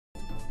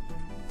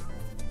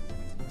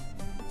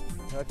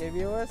Okay,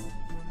 viewers,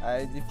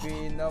 I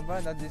defeat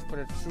Nova, not this for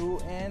the true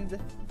end.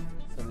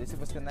 So this is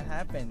what's gonna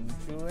happen.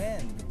 True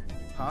end.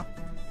 Huh?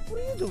 What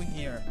are you doing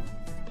here?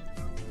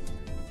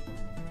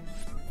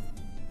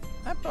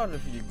 I'm proud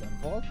of you,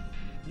 Gunvolt.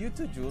 You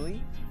too,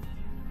 Julie.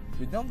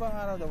 With Nova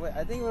out of the way,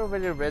 I think we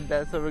already read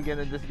that, so we're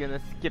just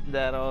gonna skip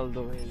that all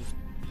the way.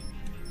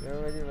 We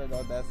already read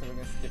all that, so we're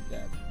gonna skip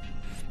that.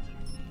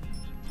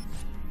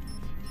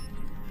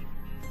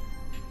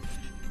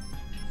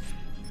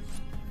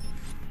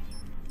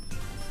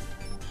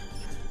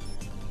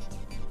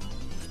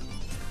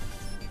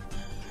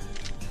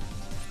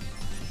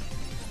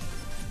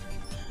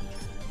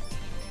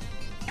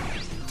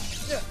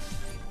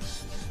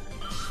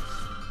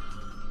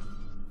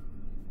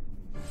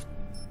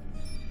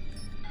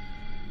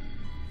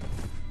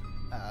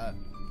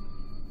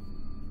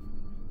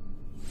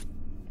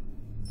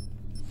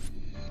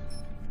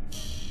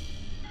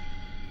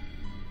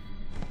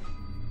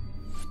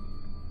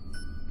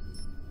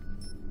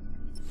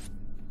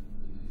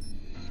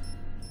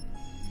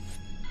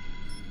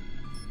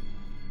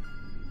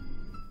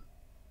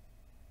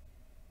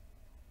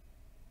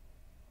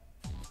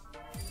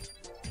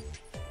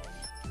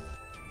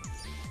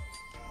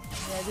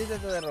 I did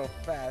it a little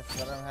fast,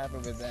 but I'm happy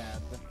with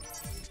that.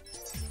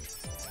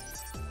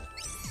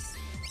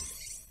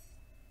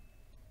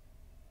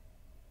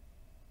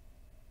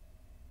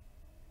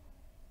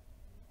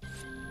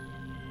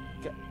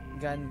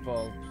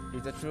 Gunvolt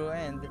is the true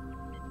end.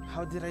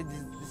 How did I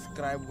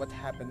describe what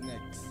happened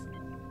next?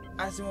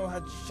 Asimov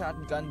had shot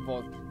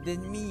Gunvolt,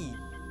 then me.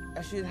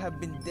 I should have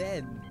been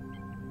dead.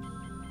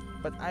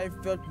 But I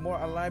felt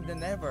more alive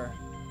than ever.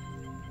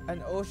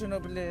 An ocean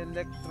of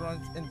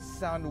electrons and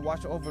sound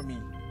washed over me.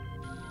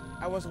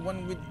 I was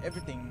one with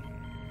everything.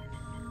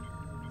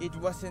 It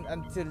wasn't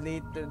until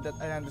later that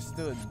I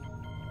understood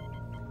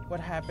what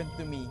happened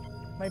to me,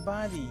 my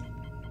body.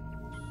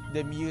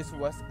 The muse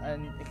was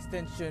an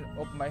extension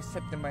of my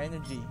Septima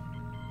energy.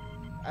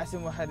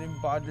 Asimov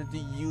hadn't bothered to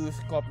use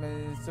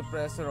Copen's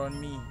suppressor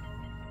on me.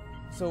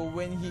 So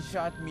when he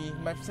shot me,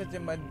 my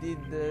Septima did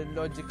the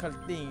logical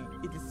thing,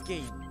 it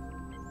escaped.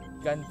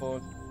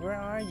 Gunvolt, where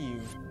are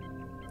you?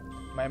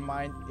 My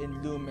mind and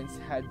lumens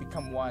had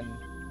become one,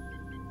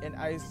 and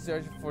I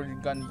searched for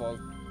Gunvolt.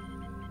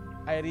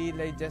 I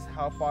realized just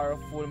how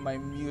powerful my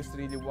muse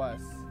really was.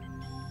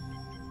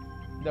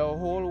 The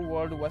whole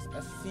world was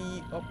a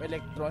sea of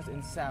electrons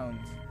and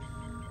sounds,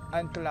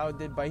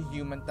 unclouded by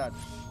human touch.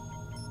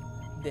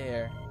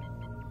 There,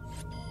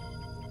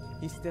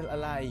 he's still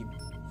alive,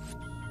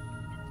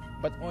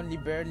 but only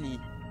barely.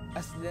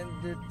 A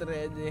slender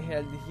thread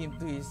held him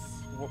to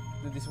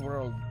this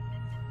world.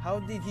 How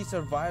did he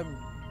survive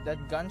that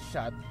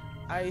gunshot?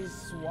 I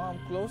swam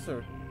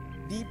closer,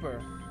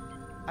 deeper.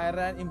 I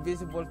ran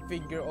invisible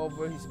figure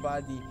over his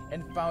body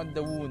and found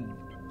the wound.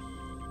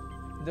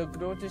 The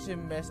grotesque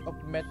mess of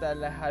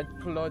metal had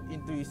clawed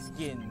into his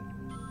skin.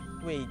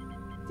 Wait,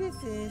 this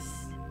is...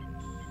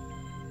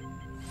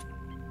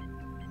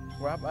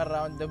 Wrapped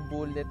around the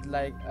bullet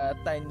like a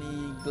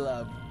tiny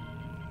glove.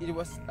 It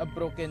was a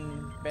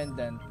broken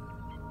pendant.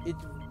 It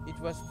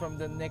was from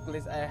the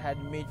necklace I had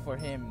made for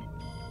him.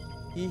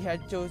 He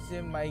had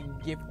chosen my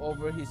gift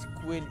over his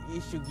quill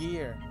issue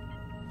gear,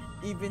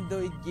 even though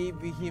it gave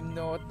him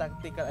no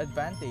tactical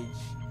advantage,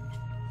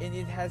 and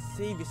it has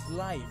saved his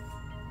life.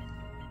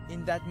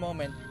 In that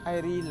moment, I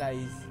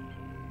realized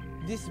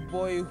this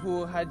boy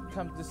who had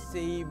come to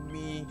save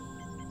me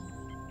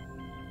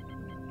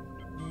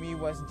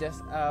was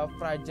just as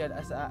fragile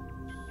as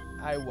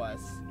I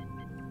was.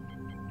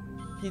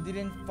 He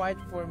didn't fight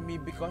for me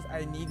because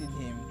I needed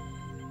him.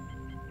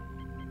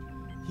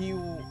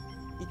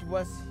 It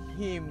was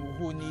him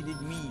who needed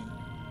me.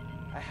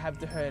 I have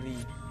to hurry.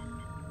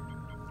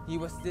 He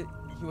was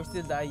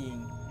still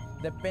dying.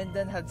 The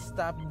pendant had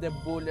stopped the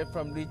bullet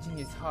from reaching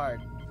his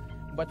heart,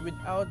 but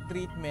without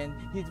treatment,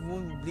 he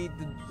won't bleed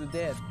to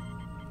death.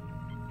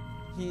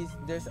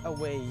 There's a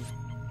way.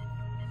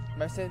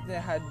 My sentinel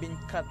had been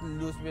cut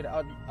loose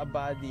without a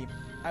body.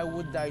 I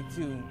would die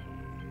too.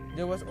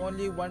 There was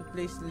only one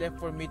place left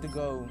for me to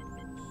go,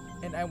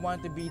 and I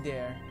want to be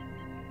there.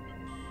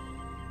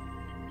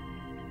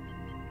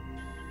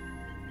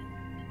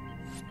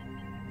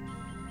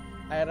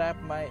 I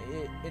wrapped my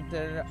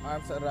entire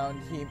arms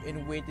around him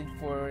and waited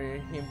for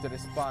him to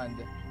respond.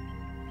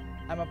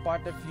 I'm a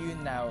part of you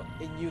now,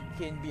 and you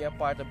can be a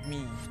part of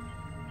me.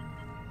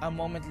 A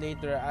moment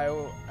later,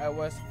 I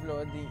was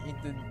floating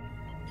into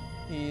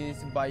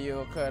his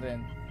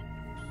biocurrent,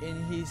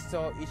 and he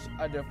saw each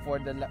other for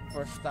the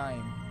first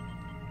time.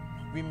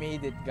 We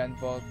made it,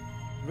 Gunvolt.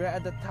 We're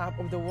at the top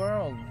of the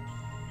world,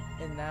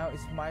 and now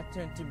it's my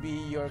turn to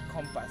be your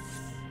compass.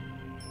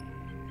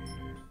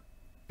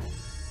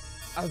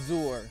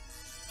 Azure.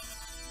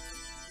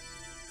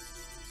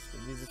 So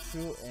this is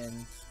true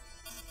and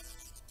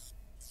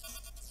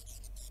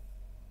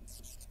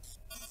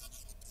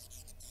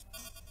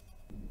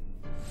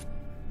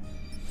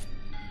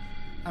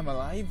I'm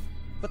alive?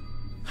 But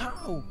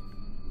how?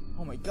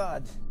 Oh my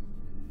god.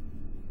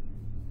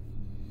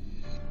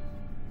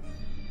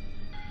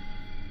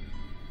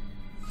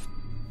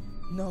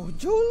 No,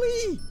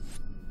 Julie!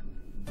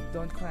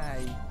 Don't cry.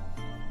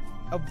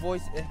 A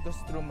voice echoes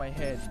through my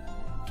head.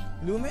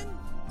 Lumen?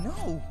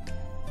 No!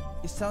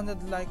 It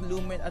sounded like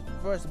Lumen at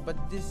first, but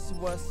this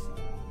was...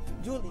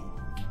 Julie,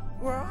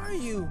 where are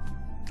you?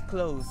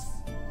 Close.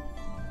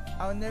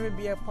 I'll never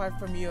be apart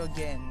from you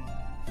again.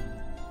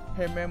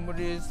 Her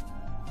memories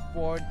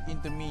poured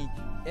into me,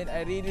 and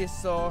I really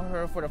saw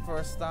her for the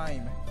first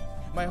time.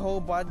 My whole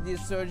body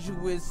surged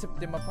with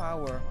Septima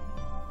power.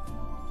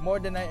 More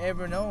than I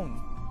ever known.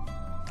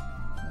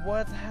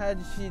 What had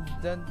she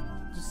done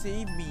to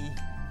save me?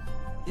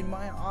 In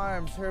my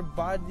arms, her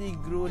body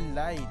grew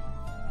light,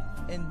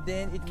 and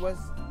then it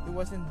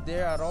wasn't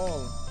there at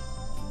all.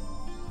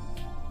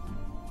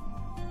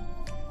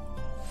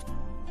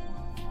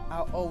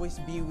 I'll always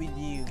be with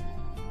you.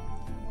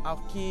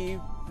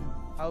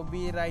 I'll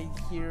be right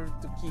here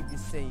to keep you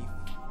safe.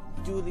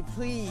 Julie,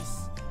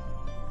 please.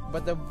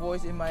 But the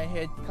voice in my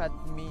head cut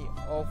me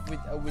off with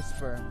a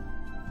whisper.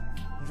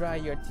 Dry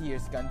your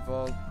tears,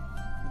 Gunvolt.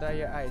 Dry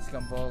your eyes,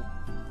 Gunvolt.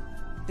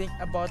 Think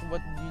about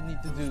what you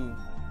need to do.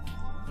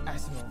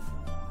 Asimov.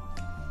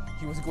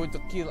 He was going to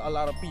kill a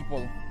lot of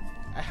people.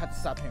 I had to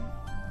stop him.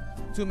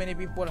 Too many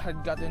people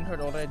had gotten hurt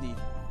already.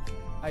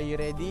 Are you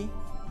ready?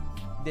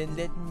 Then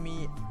let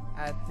me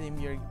at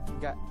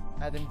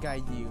him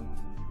guide you.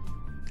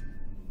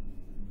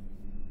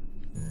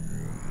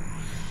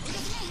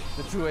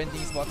 The true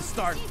ending is about to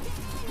start.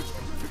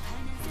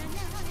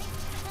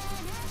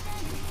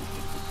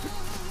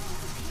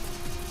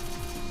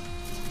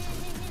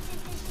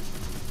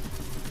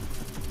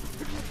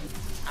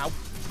 Ow.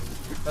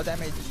 No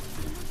damage.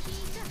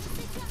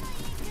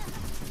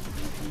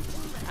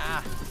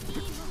 Ah.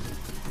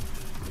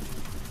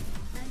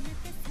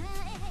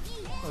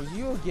 Oh,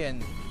 you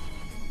again.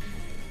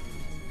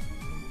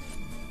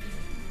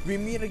 We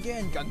meet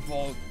again,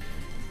 Gunvolt.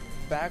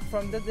 Back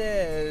from the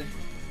dead.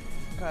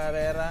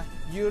 Carrera,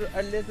 you're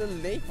a little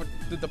late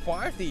to the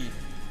party.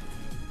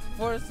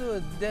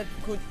 Forsooth, that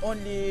could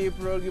only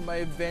prolong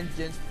my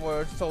vengeance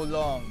for so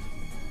long.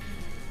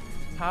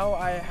 How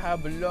I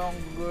have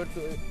longer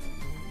to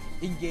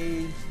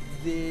engage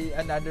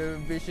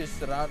another vicious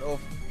round of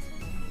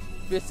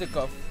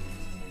fisticuffs.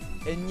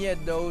 And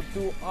yet though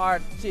two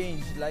art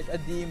changed like a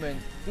demon,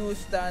 two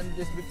stand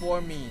just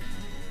before me.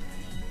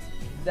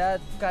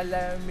 That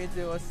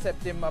calamitous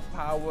Septima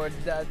power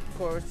that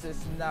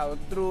courses now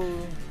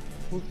through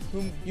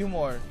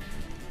humor.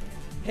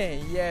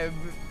 Hey, yeah,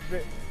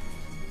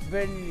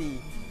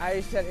 verily,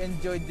 I shall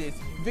enjoy this.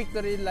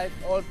 Victory, like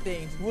all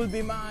things, will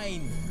be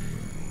mine.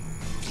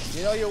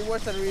 You know, your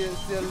words are really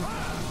still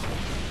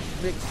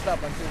mixed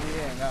up until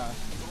the end, huh?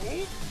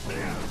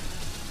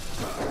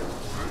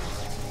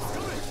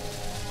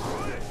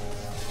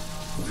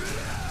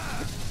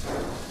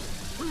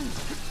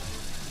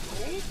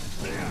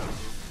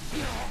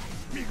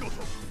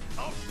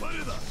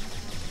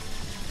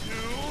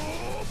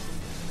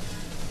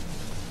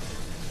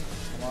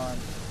 Come on.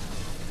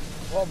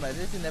 Oh, my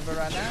resist never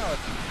ran out.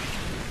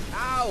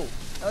 Ow!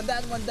 Oh,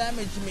 that one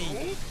damaged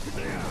me.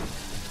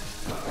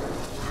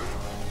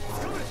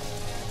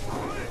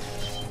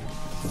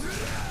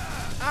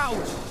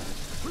 Ouch!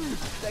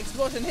 The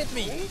explosion hit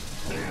me.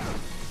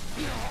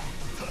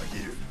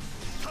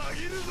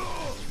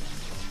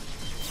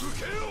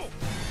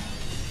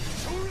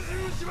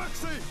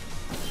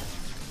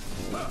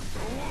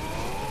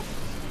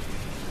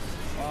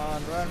 Come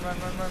on,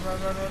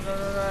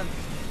 run.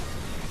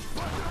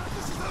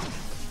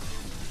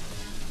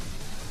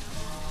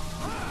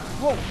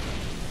 Whoa!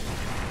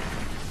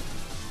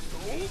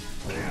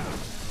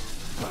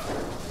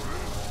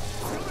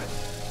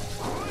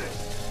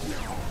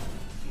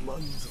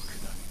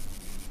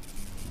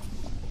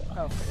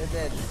 Oh, they're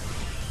dead.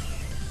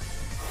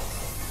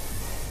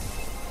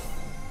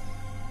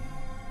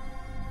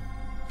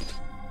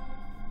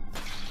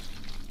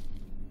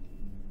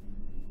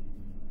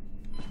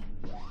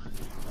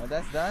 Oh,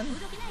 that's done?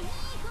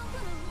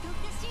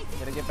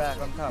 Gotta get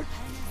back on top.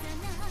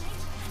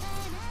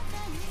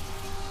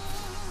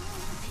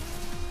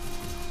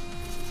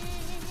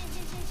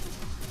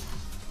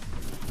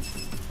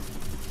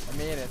 I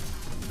made it.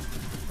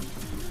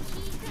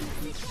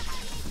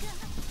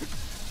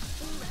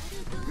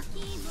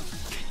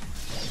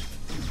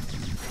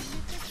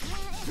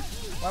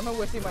 Why am I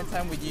wasting my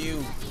time with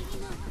you?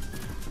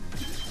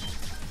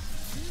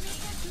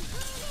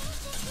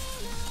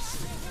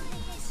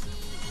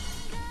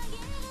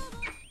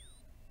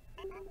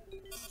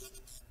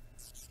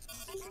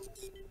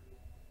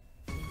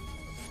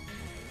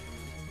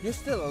 You're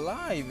still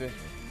alive!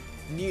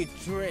 New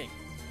trick!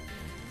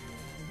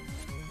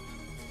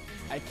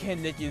 I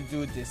can't let you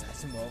do this,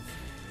 Asimov.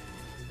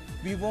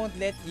 We won't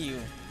let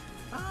you.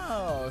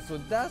 Oh, so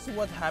that's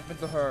what happened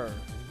to her.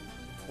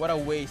 What a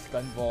waste,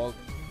 Gunvolt.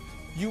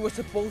 You were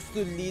supposed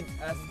to lead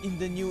us in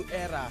the new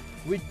era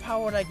with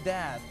power like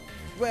that.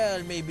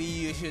 Well, maybe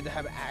you should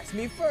have asked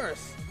me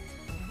first.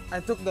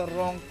 I took the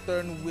wrong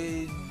turn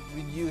with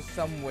you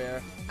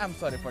somewhere. I'm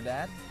sorry for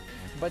that.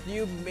 But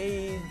you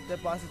made the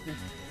positive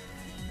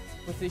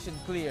position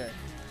clear.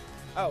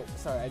 Oh,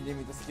 sorry, I didn't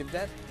mean to skip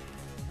that.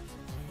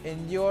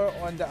 and you're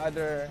on the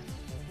other.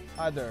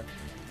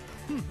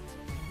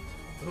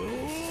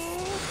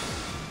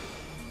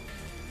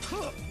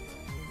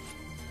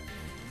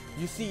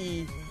 You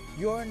see,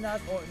 you're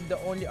not the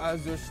only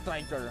Azure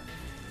striker.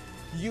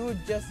 You're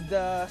just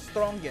the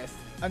strongest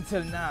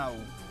until now.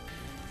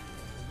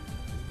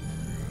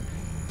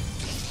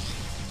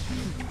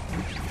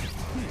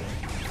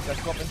 That's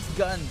Copen's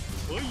gun.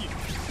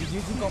 He's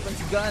using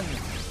Copen's gun.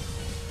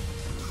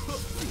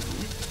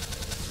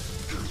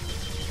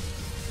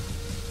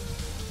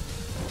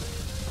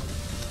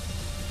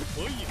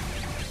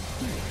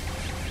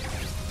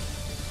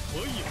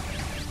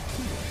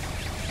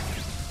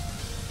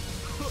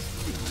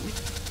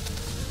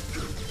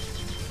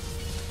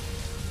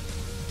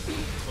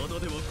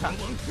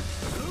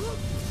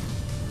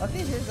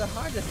 Okay, here's the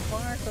hardest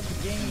part of the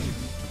game.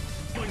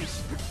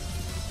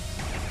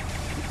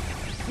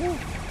 Whew,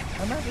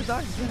 I'm at the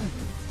dodge zone.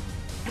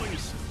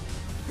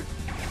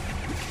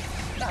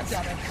 God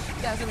damn it,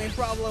 that's the main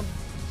problem.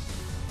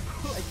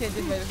 I can't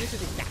do my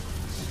electricity.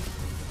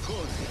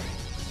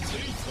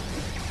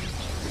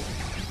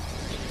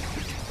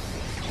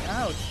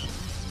 Ouch.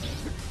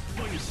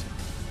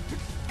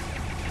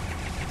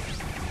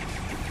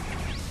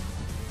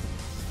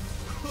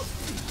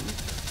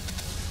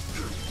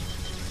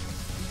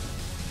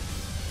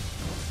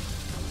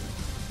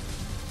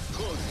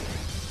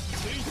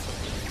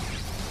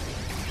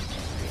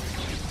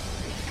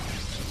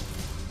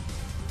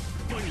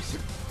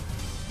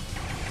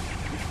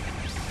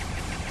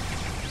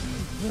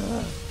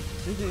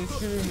 This is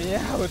screwing me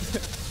out.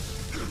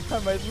 I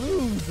might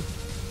lose.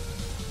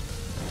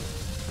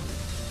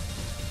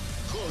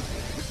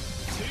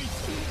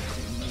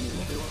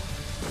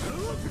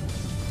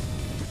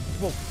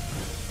 Whoa.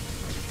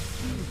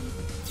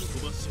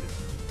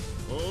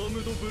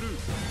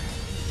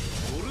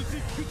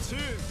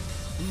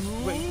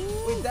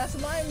 Wait, that's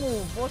my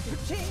move. What's the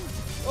change?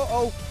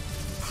 Uh-oh.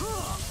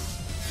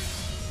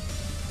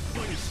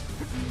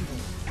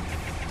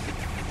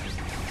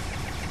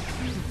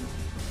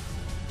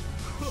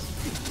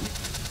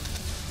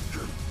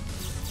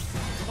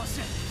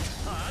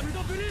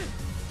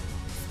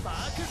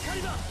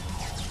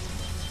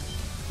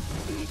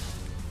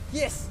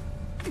 Yes!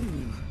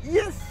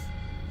 Yes!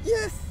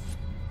 Yes!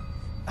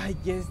 I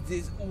guess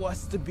this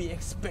was to be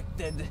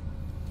expected.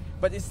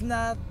 But it's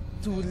not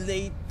too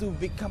late to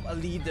become a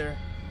leader.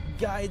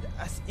 Guide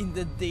us in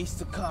the days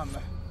to come.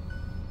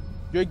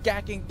 You're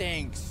gacking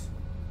things.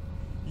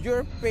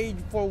 You're paid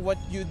for what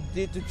you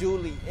did to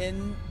Julie,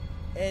 and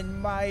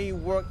my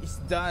work is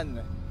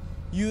done.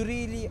 You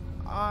really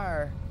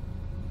are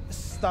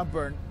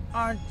stubborn,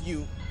 aren't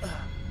you?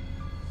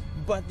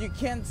 But you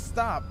can't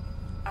stop,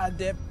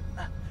 Adept,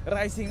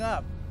 rising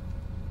up.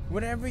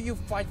 Whenever you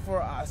fight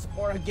for us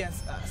or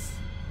against us,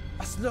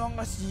 as long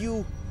as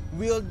you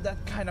wield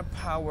that kind of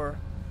power,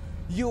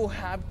 you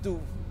have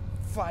to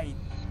fight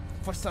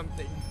for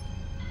something.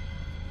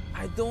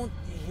 I don't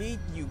hate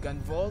you,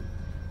 Gunvolt.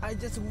 I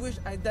just wish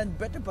I'd done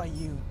better by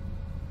you.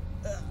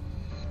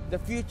 The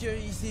future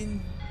is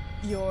in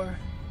your...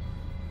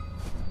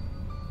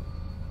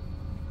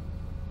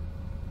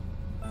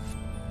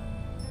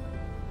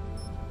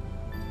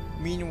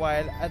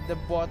 Meanwhile, at the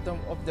bottom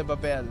of the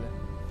Babel,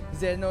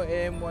 Zeno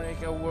and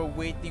Monica were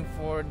waiting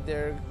for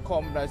their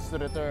comrades to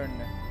return.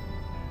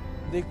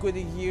 They could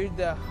hear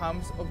the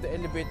hums of the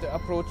elevator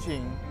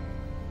approaching.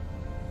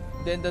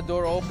 Then the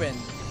door opened.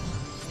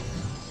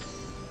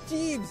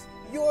 Jeeves,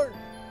 you're...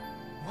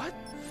 What?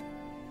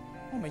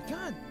 Oh my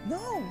god,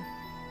 no!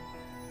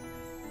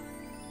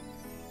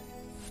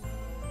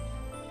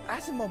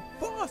 Asimov,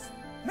 boss!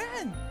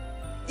 Man!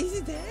 Is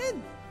he dead?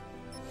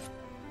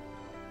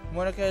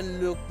 Monica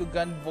looked to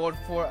Gunvolt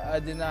for a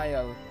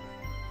denial.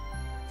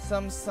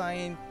 Some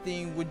sign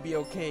thing would be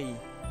okay.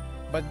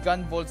 But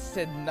Gunvolt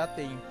said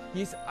nothing.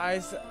 His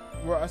eyes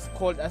were as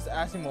cold as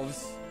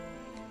Asimov's.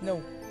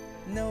 No,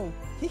 no,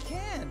 he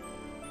can't!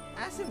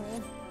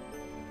 Asimov!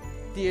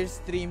 Tears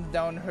streamed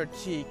down her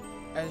cheek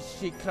as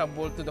she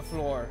crumbled to the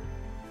floor.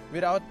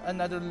 Without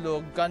another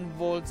look,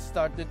 Gunvolt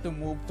started to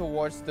move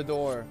towards the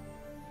door.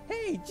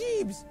 Hey,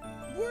 Jeeves!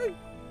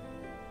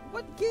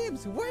 What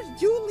Gibbs? Where's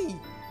Julie?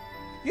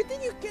 You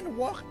think you can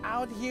walk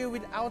out here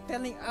without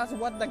telling us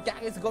what the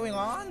gag is going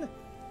on?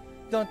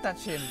 Don't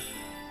touch him.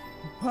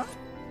 What?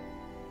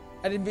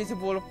 An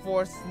invisible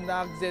force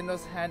snagged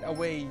Zeno's hand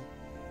away.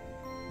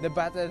 The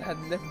battle had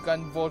left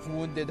Gunvolt's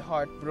wounded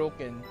heart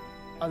broken,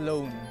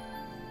 alone.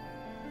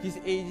 His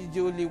aged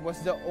Julie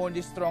was the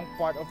only strong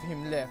part of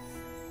him left.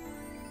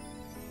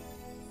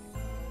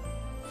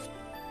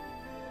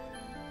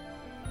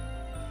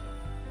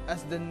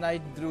 As the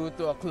night drew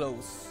to a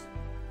close,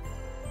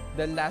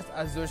 the last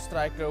Azure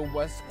striker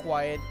was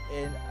quiet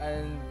and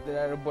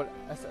unbearable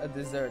as a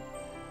desert.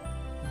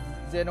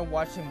 Zeno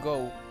watched him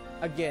go.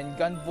 Again,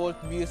 Gunvolt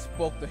View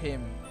spoke to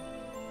him.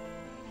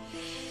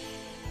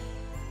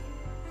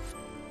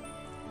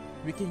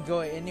 We can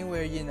go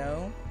anywhere, you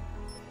know.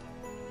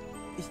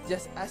 It's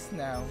just us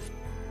now.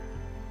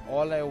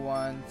 All I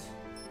want...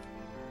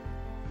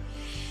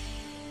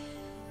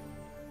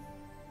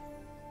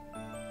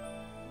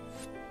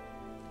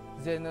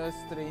 Zeno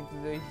strained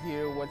to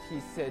hear what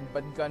he said,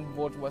 but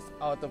Gunvolt was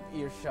out of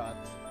earshot.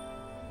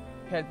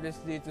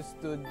 Helplessly he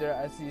stood there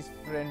as his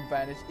friend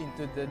vanished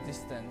into the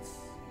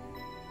distance.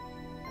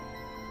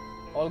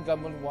 All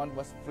Gunvolt wanted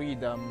was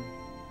freedom.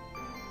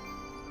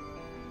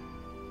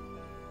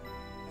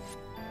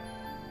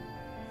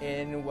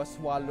 And was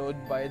swallowed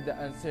by the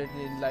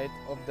uncertain light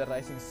of the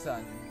rising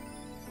sun.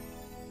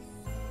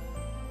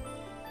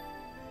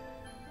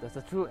 That's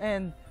the true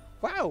end.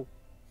 Wow!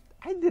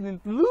 I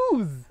didn't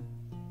lose!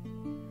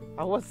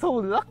 I was so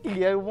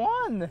lucky I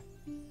won!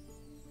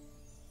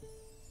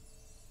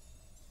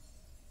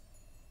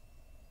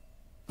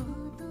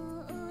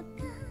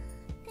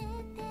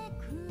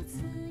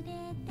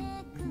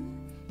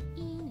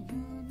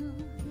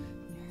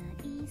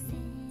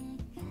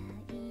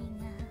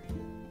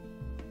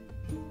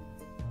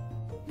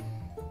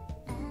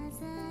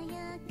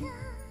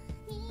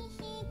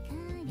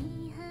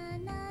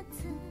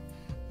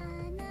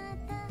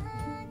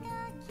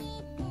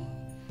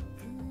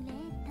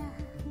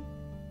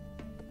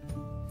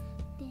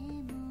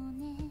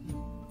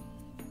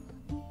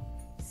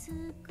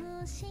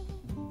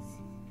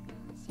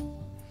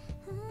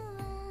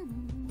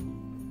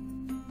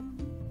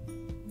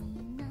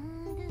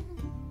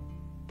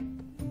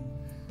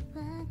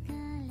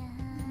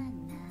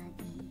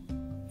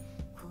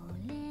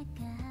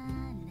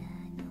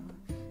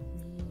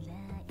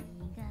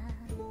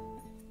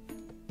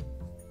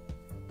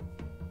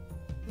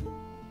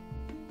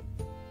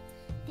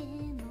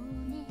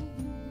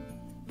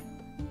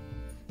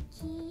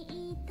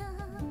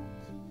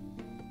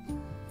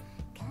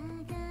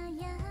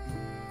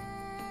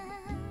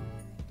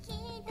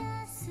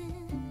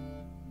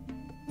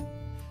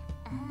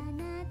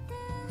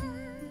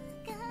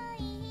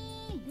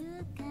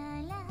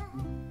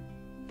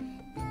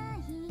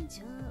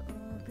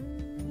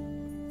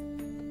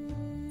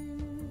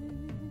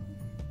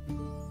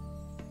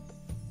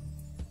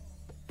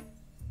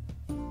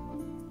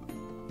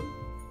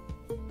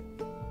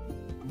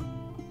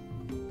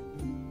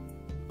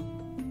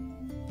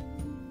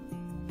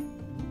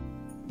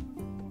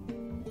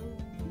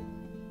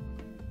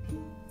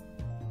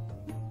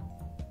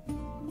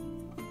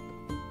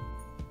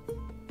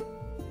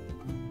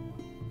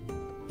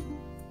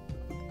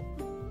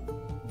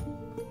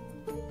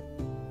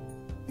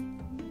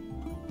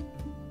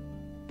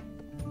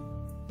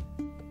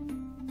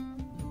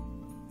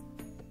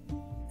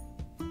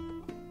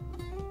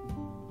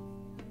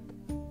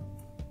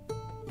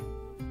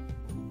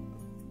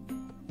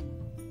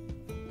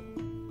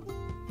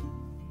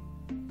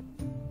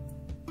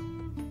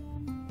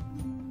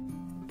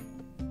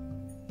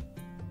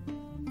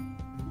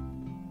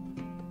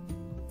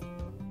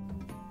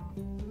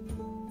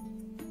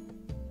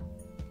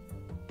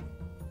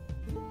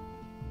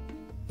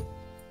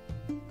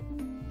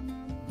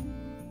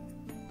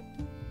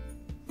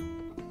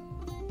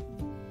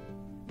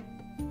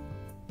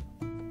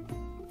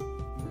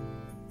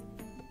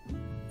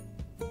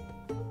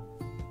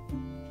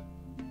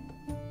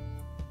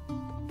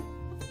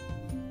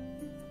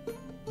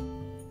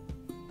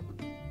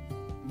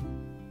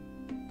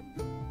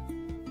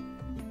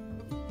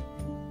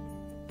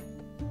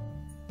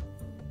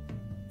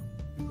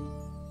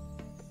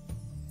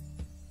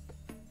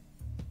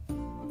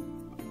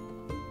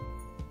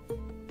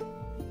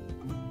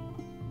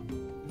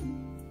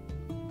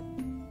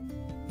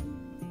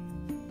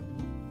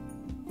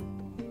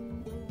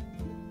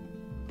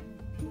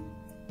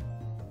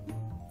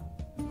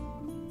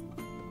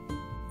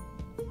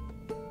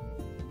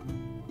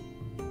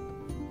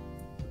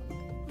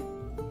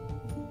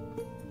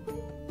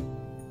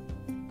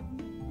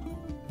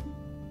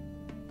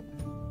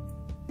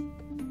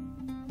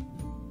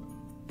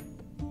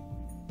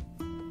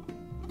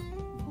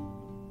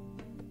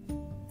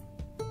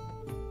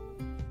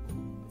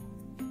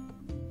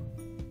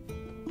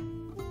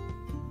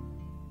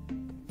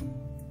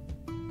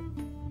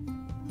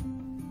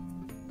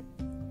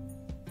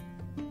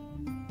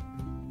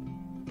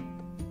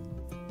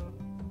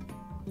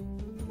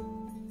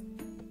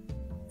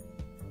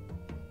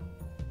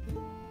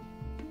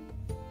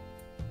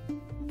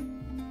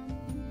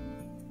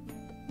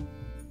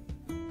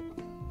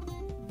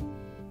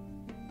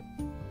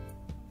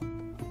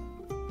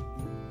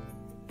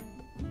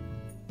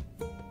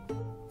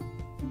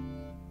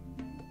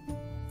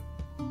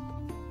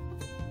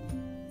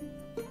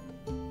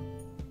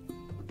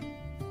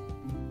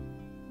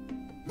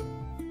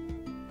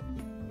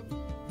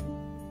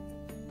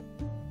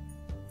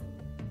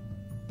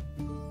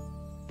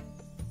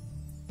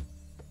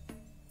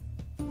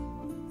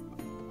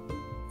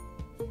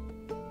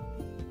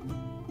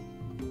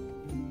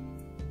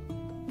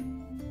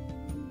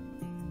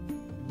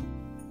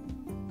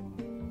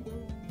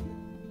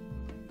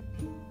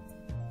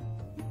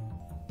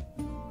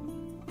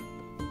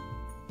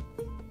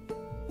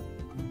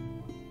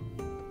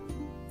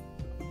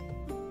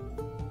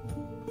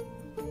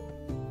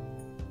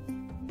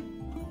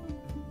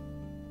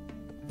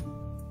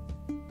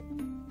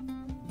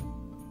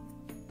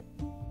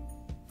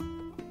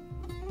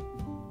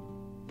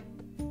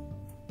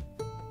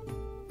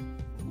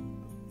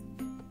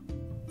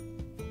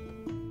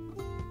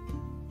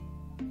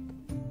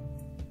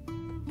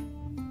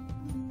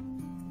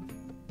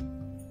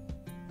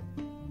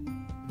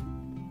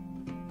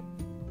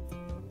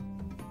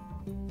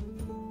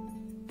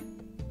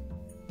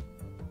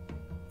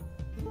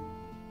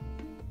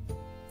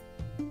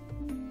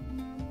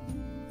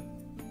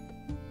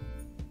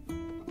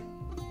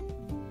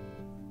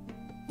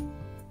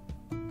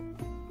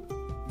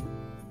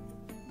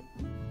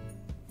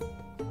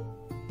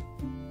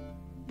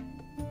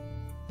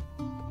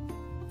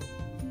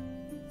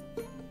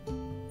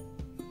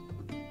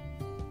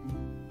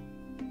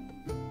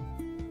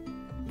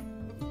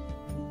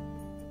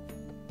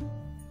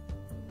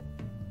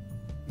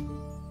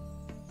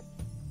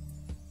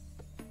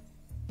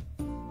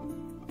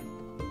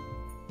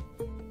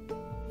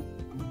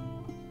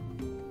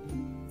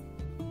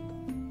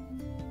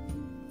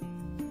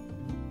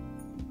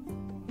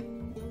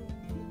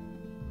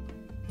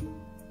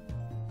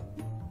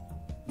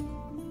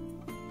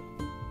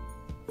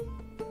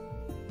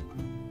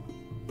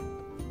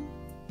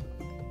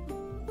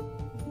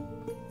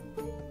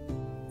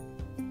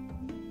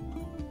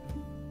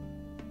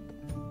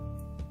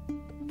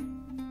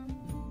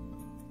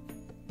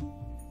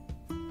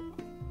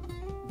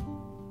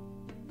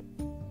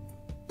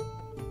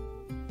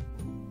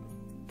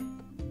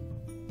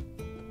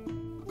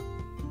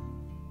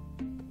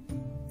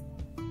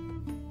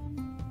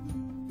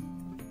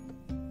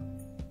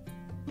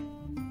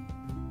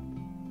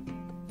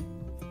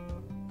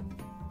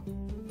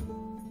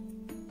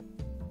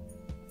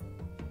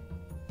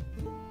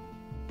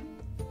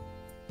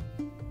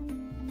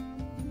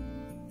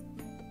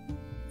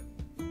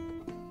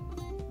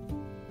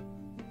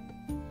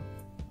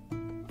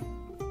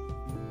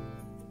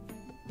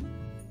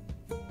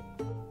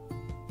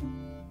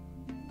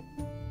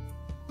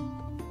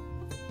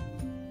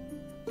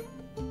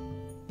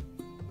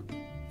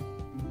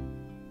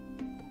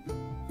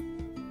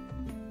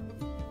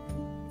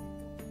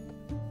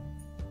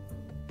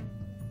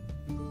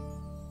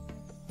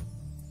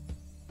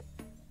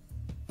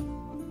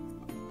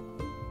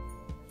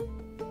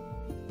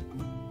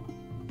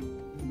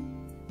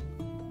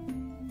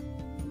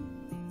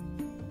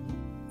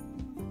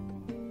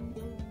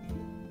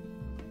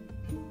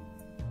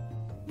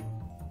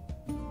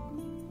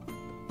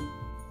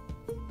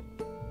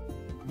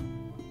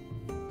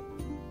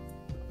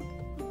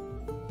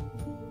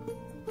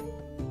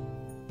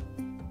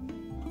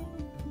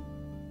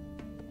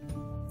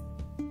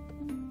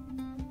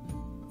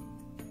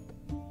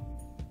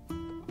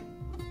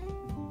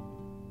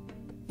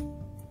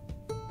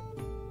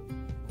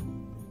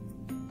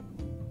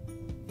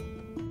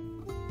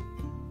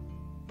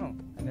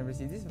 never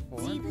seen this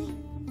before. ジーブイ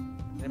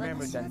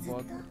Remember 私はずっ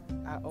Gunvolt, と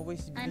I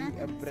always be あな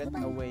た a の breath そば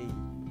に away.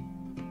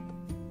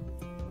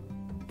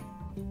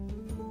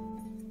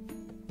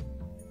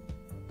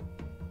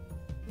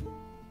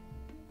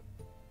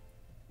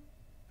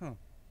 Huh.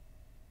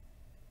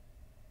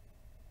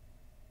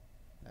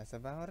 That's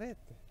about it.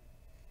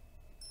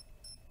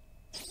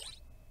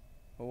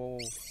 Oh.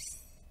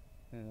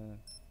 Hmm.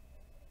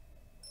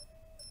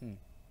 Hmm.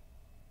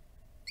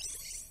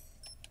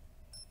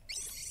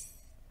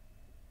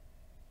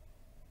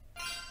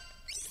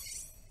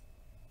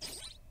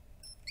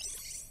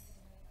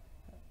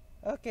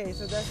 Okay,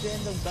 so that's the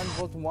end of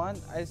Gunvolt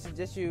 1. I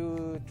suggest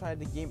you try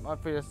the game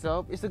out for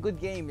yourself. It's a good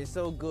game, it's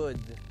so good.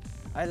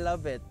 I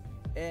love it.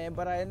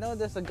 But I know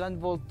there's a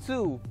Gunvolt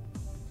 2.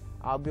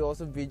 I'll be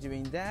also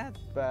videoing that,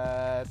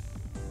 but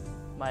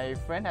my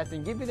friend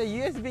hasn't given me the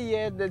USB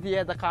yet that he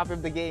has a copy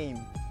of the game.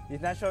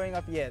 He's not showing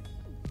up yet.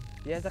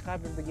 He has a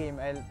copy of the game.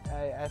 I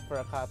asked for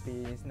a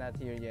copy, he's not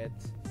here yet.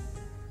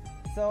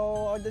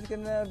 So I'm just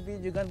gonna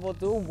video Gunvolt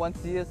 2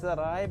 once he has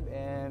arrived,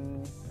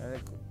 and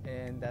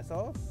that's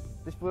all.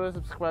 Just put a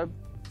subscribe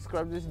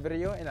to this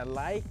video and a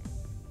like,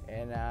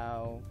 and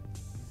I'll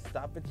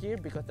stop it here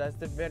because that's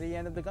the very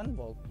end of the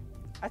Gunvolt.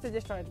 I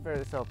suggest try it for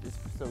yourself, it's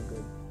so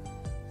good.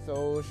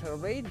 So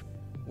Charade,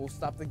 we'll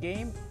stop the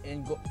game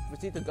and go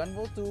proceed to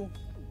Gunvolt 2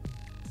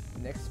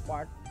 next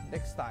part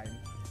next time.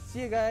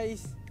 See you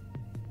guys.